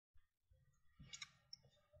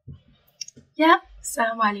Yeah,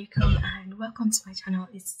 Salam alaikum and welcome to my channel.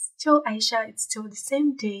 It's still Aisha, it's still the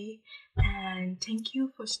same day, and thank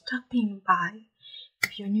you for stopping by.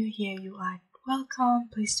 If you're new here, you are welcome.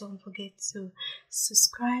 Please don't forget to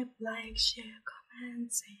subscribe, like, share,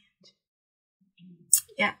 comments, and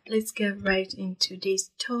yeah, let's get right into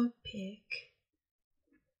today's topic.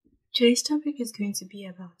 Today's topic is going to be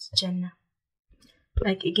about Jannah.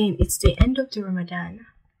 Like, again, it's the end of the Ramadan.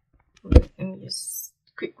 Let me just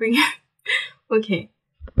quickly. Okay.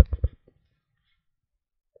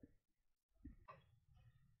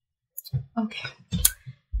 Okay.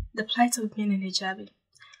 The plight of being in hijabi.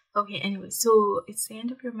 Okay, anyway, so it's the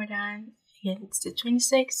end of Ramadan. Again, it's the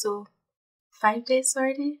 26th, so 5 days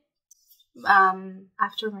already.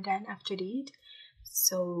 After Ramadan, after the Eid.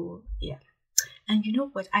 So yeah. And you know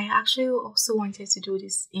what? I actually also wanted to do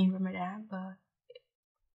this in Ramadan, but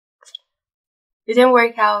it didn't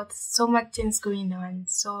work out. So much things going on.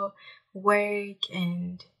 So work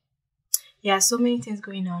and yeah, so many things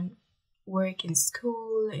going on. Work and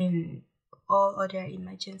school and all other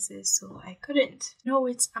emergencies, so I couldn't. No,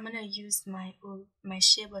 wait, I'm gonna use my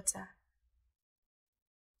shea butter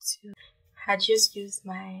to. I just used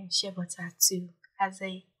my shea butter to as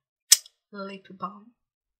a lip balm.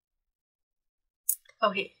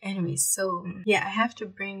 Okay, anyway, so yeah, I have to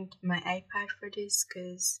bring my iPad for this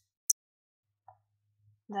because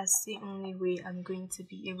that's the only way I'm going to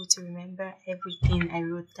be able to remember everything I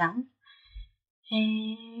wrote down.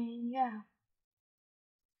 And yeah,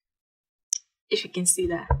 if you can see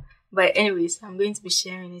that. But anyways, I'm going to be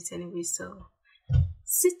sharing it anyway, so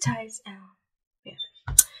sit tight and yeah.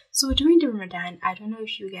 So during the Ramadan, I don't know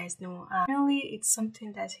if you guys know, apparently it's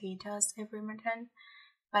something that he does every Ramadan,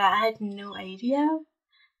 but I had no idea.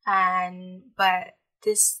 But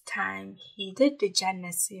this time he did the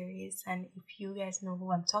JANNAH series, and if you guys know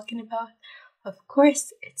who I'm talking about, of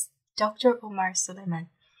course it's Dr. Omar Suleiman.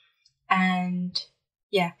 And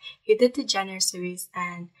yeah, he did the JANNAH series,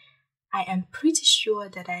 and I am pretty sure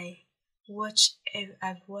that I've watched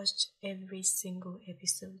every single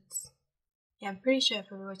episode. Yeah, I'm pretty sure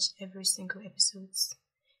I've watched every single episode,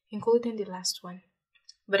 including the last one.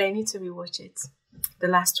 But I need to rewatch it. The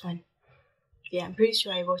last one. Yeah, I'm pretty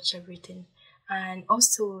sure I watched everything. And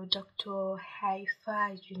also Dr.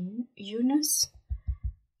 Haifa Yunus.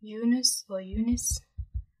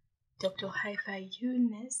 Dr. Haifa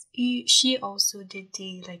Yunus. She also did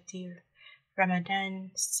the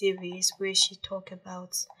Ramadan series where she talked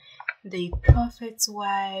about the Prophet's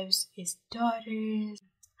wives, his daughters,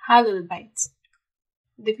 Halal Bait,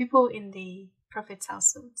 the people in the Prophet's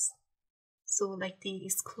households. So like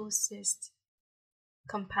his closest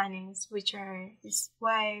companions, which are his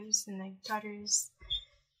wives and like daughters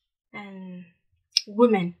and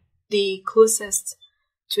women, the closest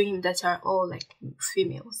to him that are all like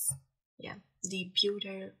females. Yeah, the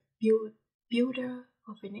builder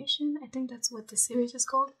of a nation. I think that's what the series is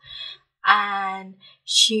called. And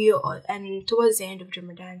towards the end of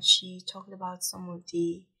Ramadan, she talked about some of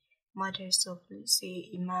the mothers of, let's say,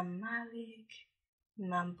 Imam Malik,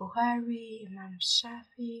 Imam Buhari, Imam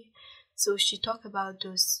Shafi. So she talked about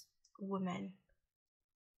those women.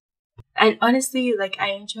 And honestly, like,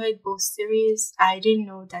 I enjoyed both series. I didn't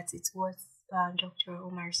know that it was Dr.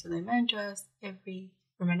 Omar Suleiman does every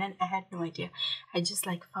Ramadan. I had no idea. I just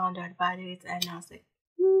like found out about it, and I was like,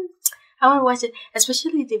 I want to watch it,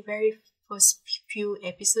 especially the very first few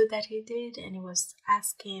episodes that he did, and he was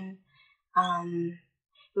asking the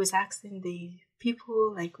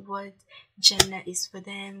people like what Jannah is for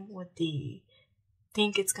them, what they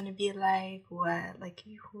think it's gonna be like, what like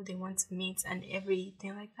who they want to meet and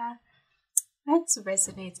everything like that. That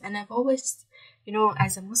resonates, and I've always,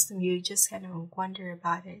 as a Muslim, you just kind of wonder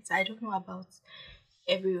about it. I don't know about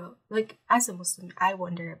everyone. Like, as a Muslim, I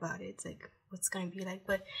wonder about it, like what's gonna be like.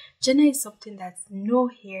 But Jannah is something that no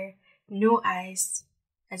hair, no eyes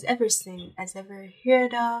has ever seen, has ever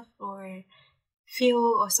heard of, or feel,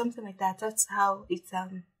 or something like that. That's how it's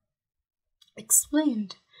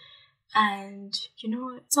explained. And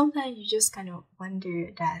sometimes you just kind of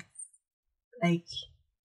wonder that,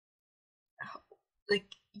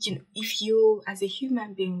 if you, as a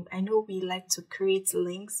human being, I know we like to create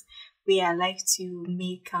links, we like to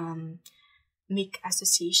make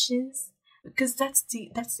associations, because that's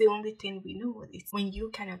the only thing we know. It's when you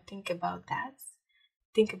kind of think about life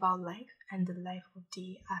and the life of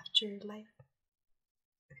the afterlife,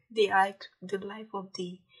 the life of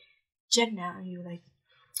the Jannah, and you're like,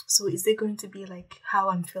 so is it going to be like how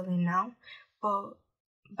I'm feeling now? But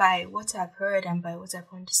by what I've heard and by what I've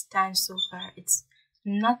understand so far, it's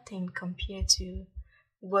nothing compared to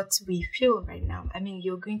what we feel right now. I mean,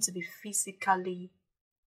 you're going to be physically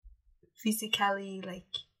physically like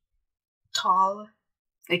tall,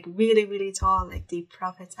 like really really tall, like the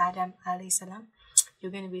Prophet Adam alayhi salam.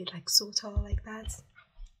 You're gonna be like so tall like that.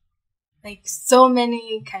 Like so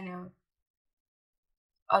many kind of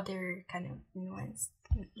other kind of nuance.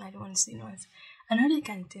 I don't want to say nuance. Another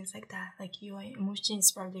kind of things like that. Like your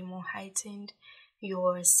emotions probably more heightened,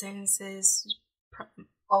 your senses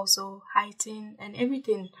also heightened, and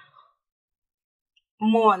everything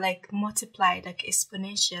more like multiplied, like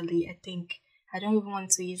exponentially. I think I don't even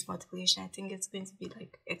want to use multiplication. I think it's going to be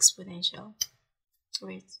like exponential.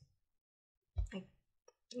 Wait, like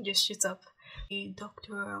just shoot up. The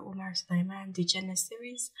Dr. Omar Sulaiman, the JANNAH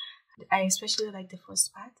series. I especially like the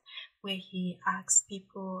first part where he asks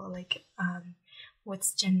people like,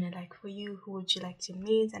 what's JANNAH like for you? Who would you like to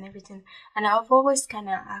meet and everything? And I've always kind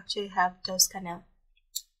of actually have those kind of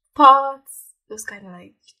thoughts, those kind of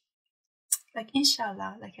like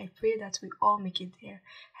inshallah, like I pray that we all make it there.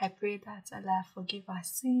 I pray that Allah forgive our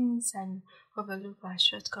sins and overlook our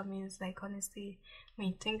shortcomings. Like honestly,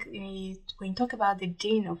 when you talk about the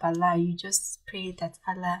deen of Allah, you just pray that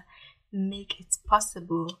Allah make it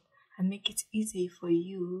possible and make it easy for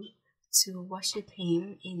you to worship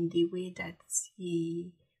Him in the way that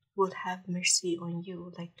He will have mercy on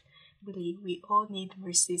you. Like really, we all need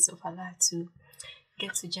mercies of Allah to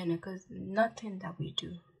get to Jannah, because nothing that we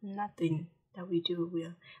do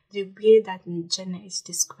will, the way that Jannah is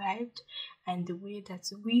described and the way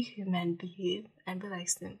that we human behave and be like,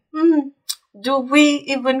 do we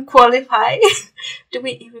even qualify? Do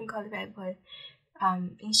we even qualify? But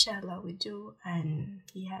inshallah we do, and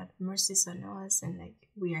He have mercies on us, and like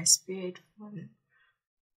we are spared from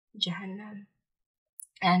Jahannam.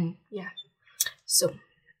 And yeah, so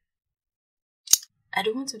I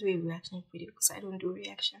don't want to do a reaction video because I don't do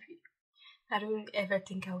reaction video. I don't ever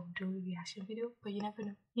think I will do a reaction video, but you never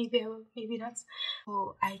know. Maybe I will, maybe not.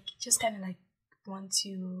 So I just kind of like want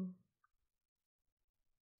to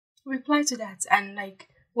reply to that, and like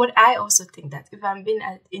what I also think that if I'm being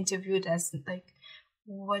interviewed as like,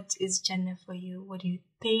 what is Jannah for you? What do you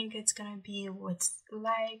think it's gonna be? What's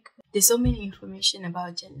like? There's so many information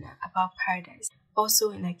about Jannah, about paradise.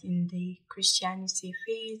 Also in the Christianity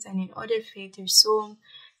faith and in other faiths, there's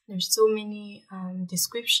so many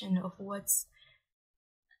description of what's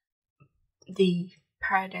the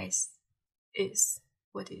paradise is,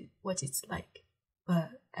 what it's like. But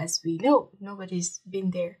as we know, nobody's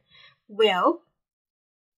been there. Well,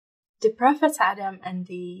 the Prophet Adam and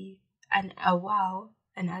Awal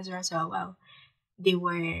and Azra to Awal, they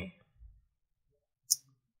were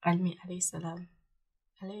alayhi salam.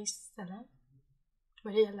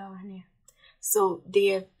 So they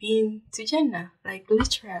have been to Jannah, like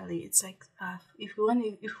literally. It's like if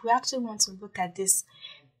we actually want to look at this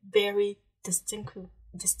very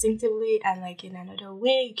distinctively and like in another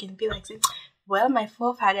way, you can be like, well, my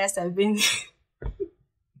forefathers have been.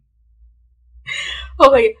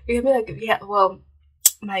 Oh my God, you can be like, yeah, well,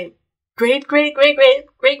 my great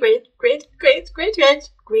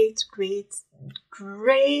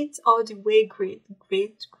all the way great.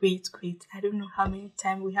 I don't know how many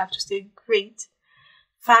times we have to say great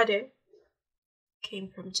father came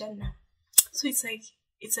from Jannah. So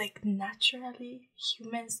it's like naturally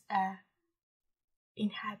humans are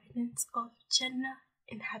inhabitants of Jannah,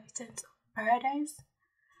 inhabitants of paradise.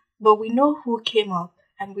 But we know who came up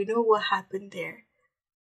and we know what happened there.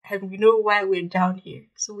 And we know why we're down here.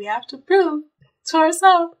 So we have to prove to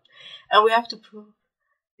ourselves. And we have to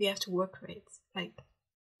work for it. Like,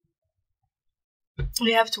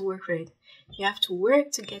 we have to work for it. You have to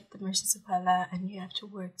work to get the mercies of Allah, and you have to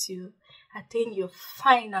work to attain your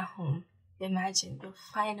final home. Imagine your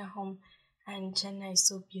final home, and Jannah is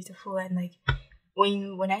so beautiful. And like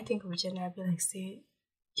when I think of Jannah, I'll be like, say,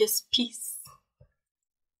 just peace,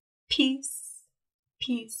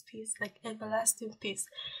 like everlasting peace.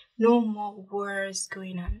 No more wars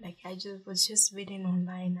going on. Like I was just reading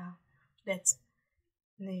online now that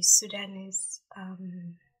the Sudanese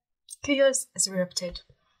chaos has erupted,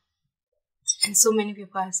 and so many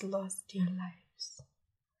people has lost their lives.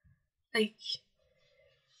 Like,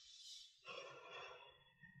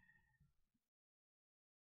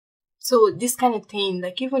 so this kind of thing,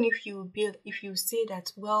 like even if you say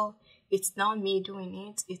that, well, it's not me doing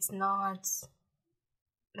it, it's not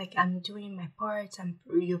like I'm doing my part, and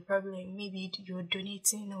you're probably maybe you're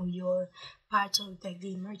donating or you're part of like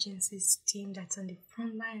the emergencies team that's on the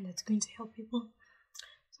front line that's going to help people.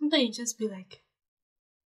 Sometimes you just be like,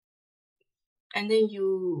 and then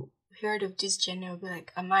you heard of this Jannah, be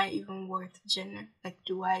like, am I even worth Jannah? Like,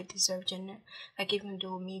 do I deserve Jannah? Like, even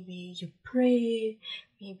though maybe you pray,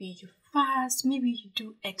 maybe you fast, maybe you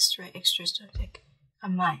do extra stuff, like,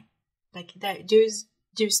 am I? like that there's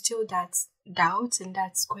still that doubt and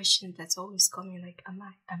that question that's always coming, like, am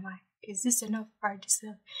I, is this enough, or this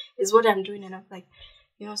enough? Is what I'm doing enough? Like,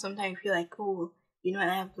 sometimes I feel like, oh,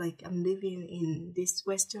 I'm living in this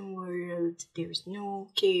Western world. There's no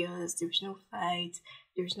chaos, there's no fight,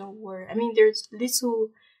 there's no war. I mean, there's little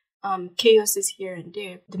chaoses here and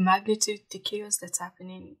there. The magnitude, the chaos that's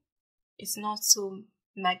happening, it's not so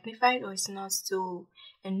magnified, or it's not so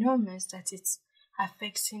enormous that it's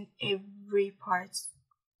affecting every part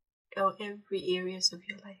or every areas of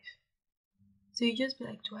your life. So you just be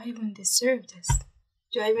like, do I even deserve this?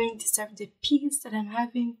 Do I even deserve the peace that I'm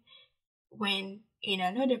having, when in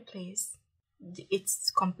another place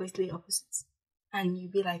it's completely opposite? And you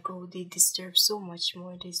be like, oh, they deserve so much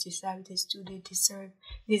more. They deserve this too. They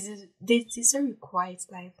deserve a quiet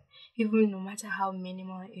life, even no matter how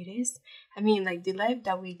minimal it is. I mean, like the life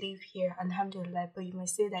that we live here, alhamdulillah, but you might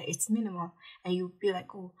say that it's minimal, and you'll be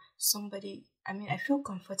like, oh, somebody. I mean, I feel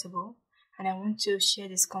comfortable, and I want to share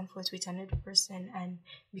this comfort with another person, and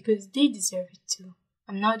because they deserve it too.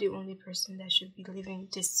 I'm not the only person that should be living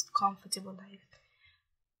this comfortable life,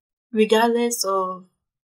 regardless of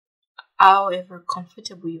however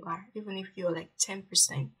comfortable you are. Even if you're like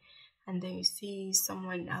 10%, and then you see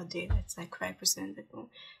someone out there that's like 5%,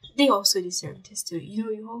 they also deserve this too.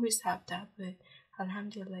 You always have that, but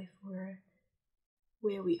alhamdulillah for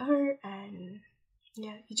where we are. And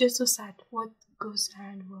yeah, it's just so sad what goes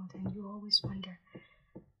around the world, and you always wonder,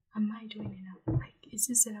 am I doing enough? Like, is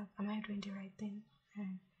this enough? Am I doing the right thing?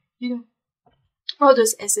 And all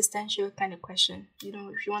those existential kind of question.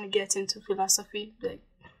 If you want to get into philosophy, like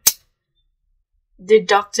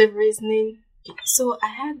deductive reasoning. So I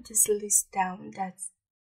have this list down. That's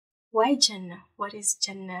why Jannah. What is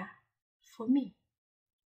Jannah for me?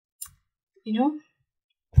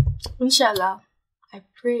 Inshallah, I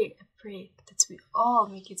pray that we all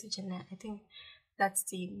make it to Jannah. I think that's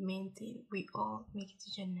the main thing. We all make it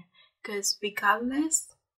to Jannah, because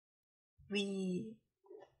regardless,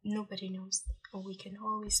 nobody knows, or we can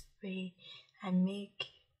always pray and make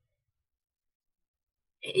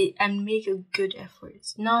a good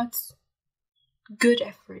effort. Not good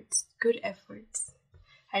efforts.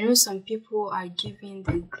 I know some people are giving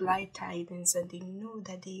the glad tidings, and they know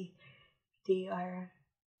that they are.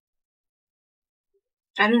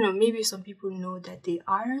 I don't know, maybe some people know that they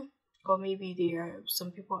are, or maybe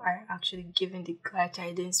some people are actually giving the glad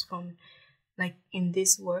tidings from, like, in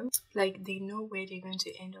this world. Like, they know where they're going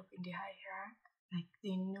to end up in the higher. Like,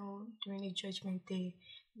 they know during the judgment day,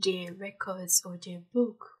 their records or their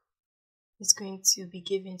book is going to be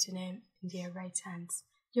given to them in their right hands.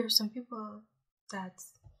 There are some people that,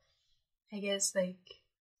 I guess, like,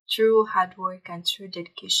 through hard work and through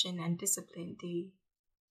dedication and discipline, they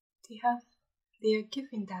are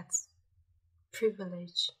given that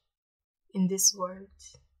privilege in this world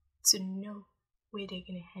to know where they're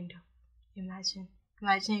gonna end up. Imagine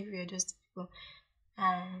if we are those people,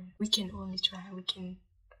 and we can only try. We can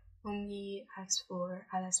only ask for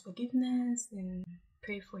Allah's forgiveness and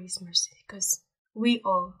pray for His mercy, because we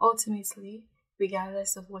all, ultimately,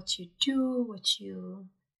 regardless of what you do,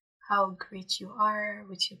 how great you are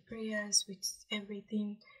with your prayers, with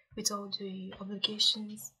everything, with all the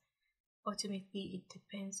obligations, ultimately it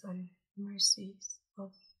depends on mercies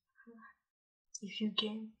of Allah, if you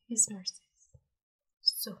gain His mercies.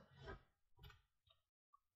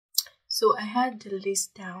 So I had the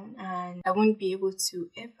list down, and I won't be able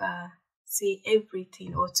to ever say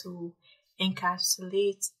everything, or to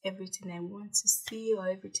encapsulate everything I want to see, or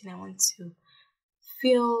everything I want to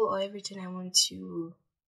feel, or everything I want to,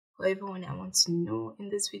 or everyone I want to know in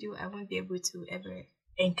this video. I won't be able to ever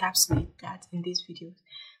encapsulate that in this video,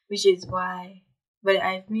 which is why, but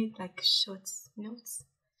I've made like short notes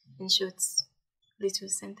and short little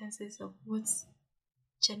sentences of what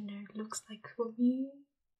Jannah looks like for me,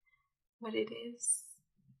 what it is,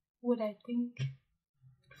 what I think.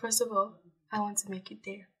 First of all, I want to make it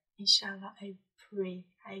there. Inshallah, I pray.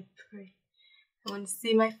 I want to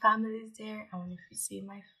see my families there. I want to see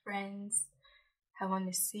my friends. I want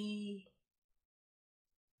to see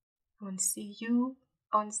you.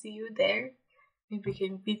 I want to see you there. Maybe we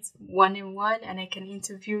can meet one-on-one, and I can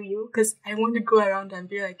interview you, because I want to go around and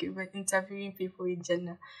be like, we're interviewing people in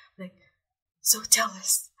Jannah. Like, so tell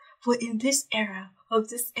us, for in this era, of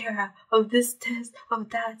this test, of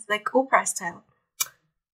that, like Oprah style,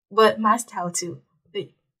 but my style too. But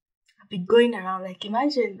I'll be going around, like,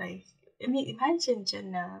 imagine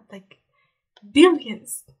Jannah, like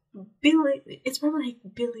billions, it's probably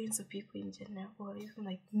like billions of people in Jannah, or even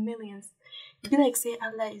like millions. It'd be like, say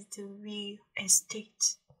Allah is the real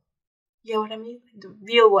estate. You know what I mean? Like the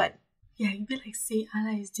real one. Yeah, you'd be like, say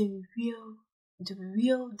Allah is the real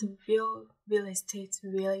estate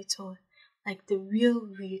realtor. Like the real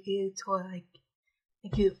realtor. Like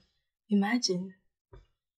you imagine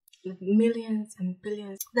like millions and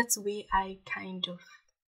billions. That's the way I kind of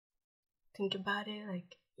think about it.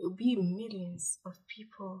 Like it will be millions of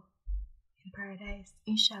people in paradise.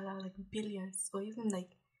 Inshallah, like billions or even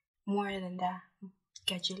like more than that.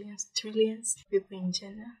 Gajillions, trillions people in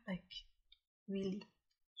Jannah. Like really.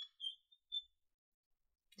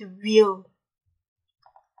 The real.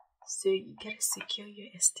 So you gotta secure your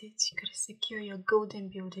estate, you gotta secure your golden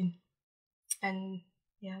building. And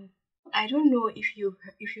yeah, I don't know if you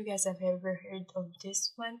guys have ever heard of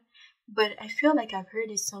this one, but I feel like I've heard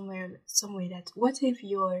it somewhere that what if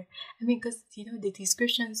you're, I mean, because you know the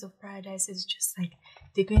descriptions of paradise is just like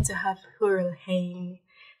they're going to have Hurul Hain,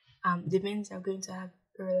 the men are going to have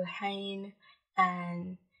Hurul Hain,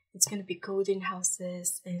 and it's going to be golden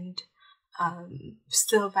houses and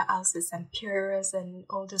silver houses and purrs and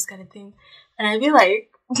all those kind of things. And I'd be like,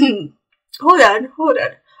 hold on.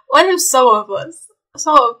 What if some of us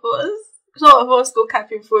go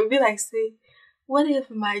capping for it? Be like, say, what if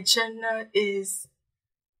my Jannah is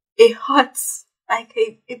a hut, like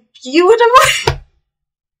a beautiful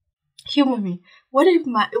humor me. What if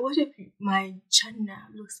my Jannah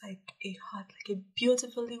looks like a hut, like a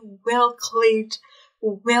beautifully well clayed,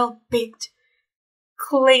 well baked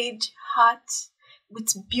clad hut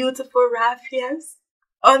with beautiful raffias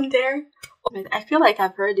on there? I feel like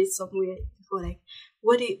I've heard it somewhere before. Like,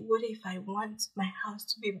 what if I want my house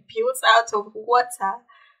to be built out of water?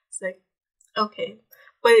 It's like, okay,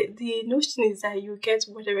 but the notion is that you get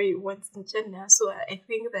whatever you want in Jannah. So I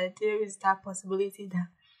think that there is that possibility that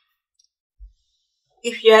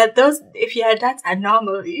if you are that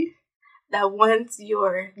anomaly that wants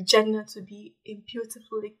your Jannah to be a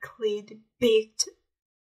beautifully clad, baked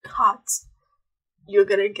hut, you're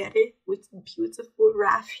gonna get it with beautiful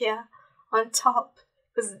raffia on top,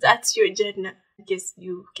 because that's your Jannah. I guess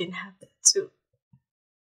you can have that too.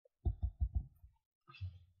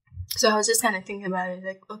 So I was just kind of thinking about it,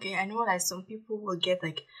 like, okay, I know that some people will get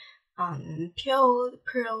like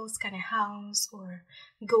pearls kind of house or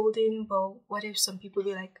golden, but what if some people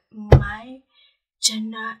be like, my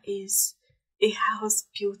Jannah is a house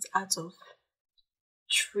built out of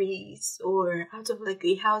trees, or out of like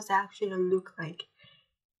a house that actually look like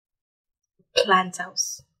plant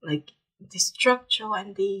house, like the structure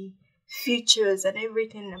and the features and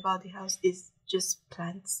everything about the house is just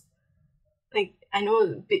plants. Like, I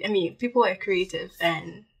mean, people are creative,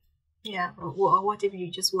 and yeah, or what if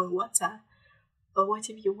you just want water, or what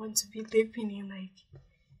if you want to be living in like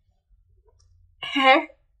hair,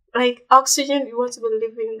 like oxygen? You want to be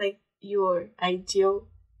living like your ideal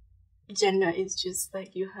Jannah is just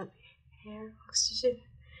like you have hair, oxygen,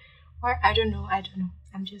 or I don't know.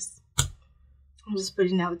 I'm just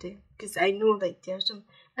putting out there, because I know like there's some.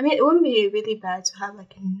 I mean, it wouldn't be really bad to have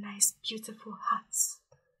like a nice, beautiful hut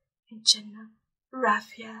in Jannah,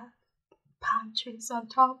 raffia, palm trees on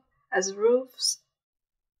top as roofs.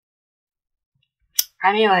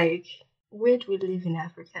 I mean, like, where do we live in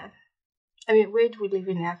Africa? Where do we live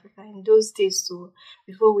in Africa? In those days, so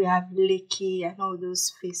before we have Lekki and all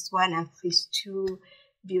those phase 1 and phase 2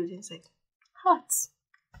 buildings, like huts.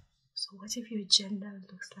 So what if your Jannah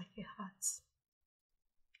looks like a hut?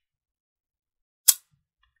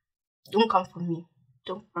 Don't come for me.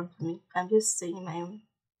 I'm just saying my own.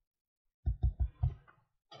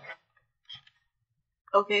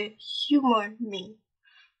 Okay, humor me.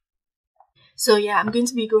 So yeah, I'm going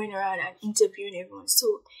to be going around and interviewing everyone.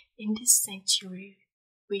 So in this century,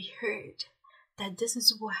 we heard that this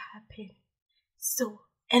is what happened. So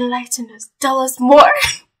enlighten us, tell us more.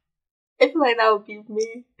 I feel like that would be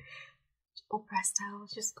me. Oprah style,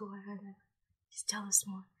 just go ahead and just tell us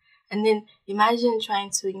more. And then imagine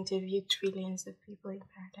trying to interview trillions of people in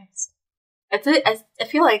paradise. I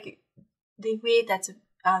feel like the way that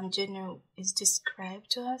Jannah is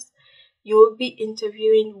described to us, you will be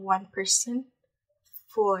interviewing one person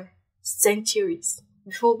for centuries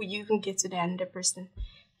before you even get to the another person.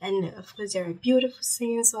 And of course, there are beautiful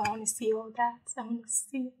scenes, so I want to see all that. I want to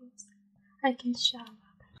see those. Like, inshallah.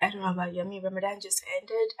 I don't know about you. I mean, Ramadan just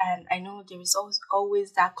ended, and I know there is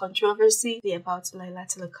always that controversy about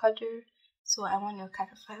Laylatul Qadr. So I want to kind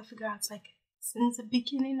of figure out, like, since the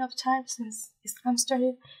beginning of time, since Islam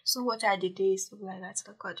started, so what are the days of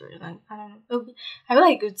Laylatul Qadr? Like, I don't know. I feel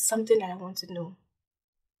like it's something that I want to know.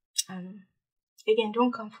 Again,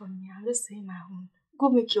 don't come for me. I'm just saying my own. Go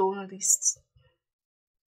make your own list.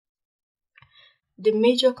 the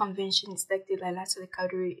major conventions like the Laylatul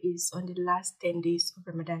Qadr is on the last 10 days of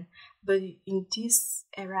Ramadan. But in this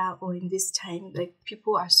era or in this time, like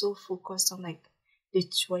people are so focused on like the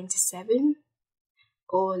 27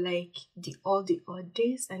 or like all the odd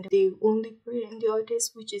days, and they only pray in the odd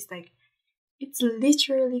days, which is like it's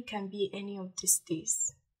literally can be any of these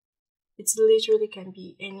days. It's literally can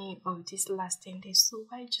be any of these last 10 days. So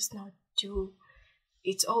why just not do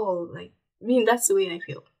it all? Like, I mean, that's the way I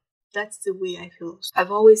feel. That's the way I feel.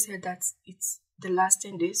 I've always heard that it's the last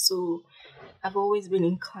 10 days, so I've always been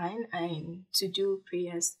inclined and to do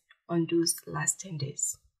prayers on those last 10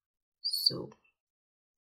 days. So,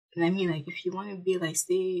 and I mean, like, if you want to be like,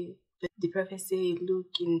 say, the prophet say, look,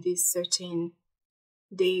 in these certain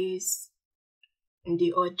days, in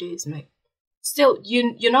the odd days, like, still,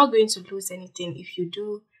 you're not going to lose anything if you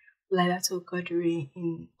do Laylatul Qadr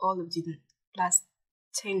in all of the last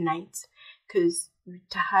 10 nights, because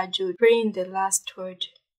tahajjud, praying the last third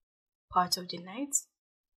part of the night,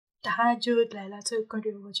 tahajjud, Laylatul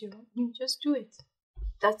Qadr, what you want, you just do it.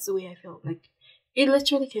 That's the way I feel. Like, it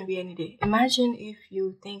literally can be any day. Imagine if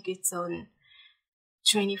you think it's on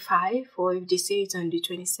 25, or if they say it's on the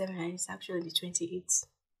 27 and it's actually on the 28th,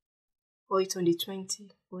 or it's on the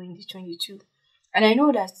 20, or in the 22. And I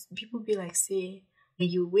know that people be like, say, when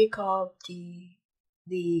you wake up, the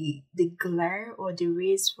glare or the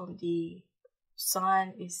rays from the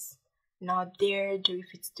sun is not there, if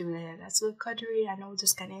it's the Laylatul Qadr and all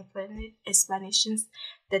those kind of explanations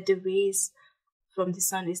that the rays from the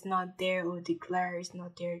sun is not there or the glare is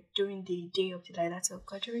not there during the day of the Laylatul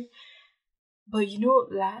Qadr. But you know,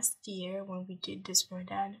 last year when we did this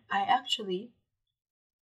Ramadan, I actually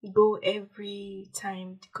go every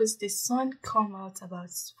time because the sun come out about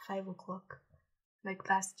 5 o'clock, like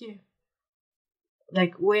last year,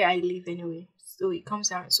 like where I live anyway. So it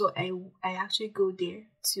comes out. So I actually go there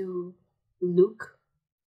to look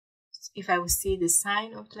if I will see the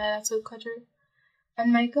sign of the Laylatul Qadr.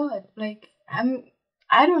 And my God, like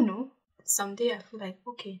I don't know. Someday I feel like,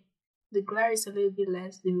 okay, the glare is a little bit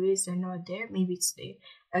less, the rays are not there, maybe it's there.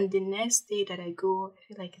 And the next day that I go, I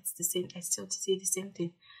feel like it's the same. I still see the same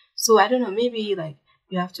thing. So I don't know, maybe like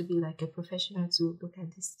you have to be like a professional to look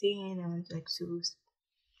at this thing and like to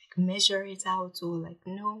like measure it out or like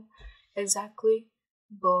know exactly.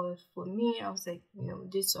 But for me, I was like, you know,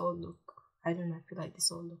 this all look, I don't know, I feel like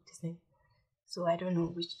this all look the same. So I don't know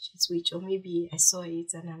which is which, or maybe I saw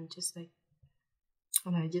it and I'm just like,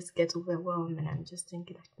 and I just get overwhelmed and I'm just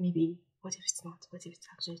thinking like, maybe what if it's not? What if it's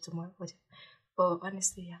actually tomorrow? What if? But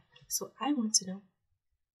honestly, yeah. So I want to know.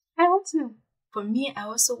 I want to know. For me, I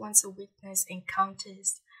also want to witness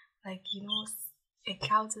encounters, like, you know,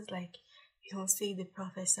 encounters like, you know, say the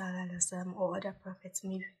Prophet Salam or other prophets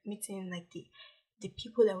meeting like the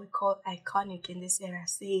people that we call iconic in this era.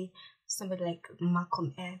 Say somebody like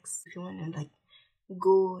Malcolm X. If you want to like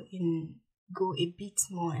go a bit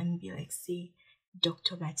more and be like, say,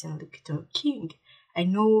 Dr. Martin Luther King. I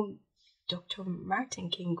know Dr. Martin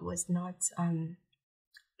King was not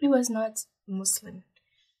Muslim,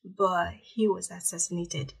 but he was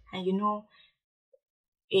assassinated. And you know,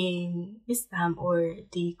 in Islam or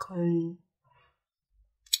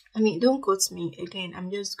don't quote me again,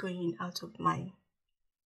 I'm just going out of my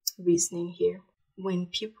reasoning here. When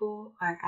people are